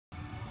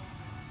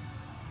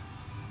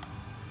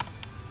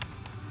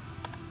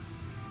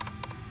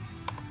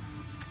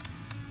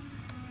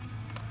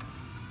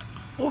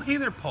Oh, hey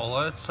there,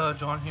 Paula. It's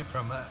John here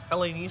from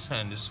LA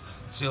Nissan. Just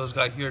sales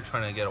guy here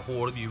trying to get a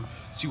hold of you,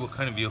 see what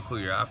kind of vehicle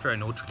you're after. I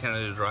know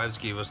Canada Drives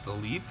gave us the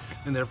lead,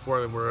 and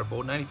therefore we're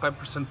about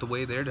 95% the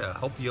way there to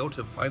help you out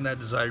to find that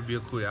desired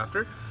vehicle you're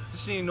after.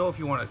 Just need to know if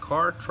you want a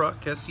car,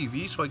 truck,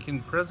 SUV, so I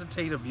can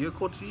presentate a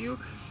vehicle to you,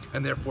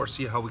 and therefore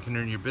see how we can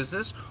earn your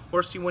business,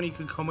 or see when you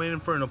can come in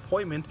for an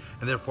appointment,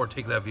 and therefore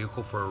take that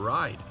vehicle for a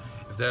ride.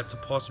 If that's a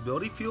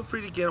possibility, feel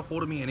free to get a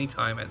hold of me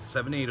anytime at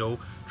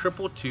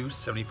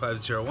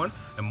 780-222-7501.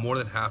 I'm more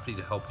than happy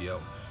to help you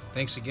out.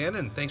 Thanks again,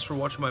 and thanks for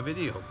watching my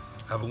video.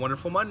 Have a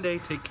wonderful Monday.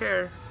 Take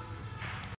care.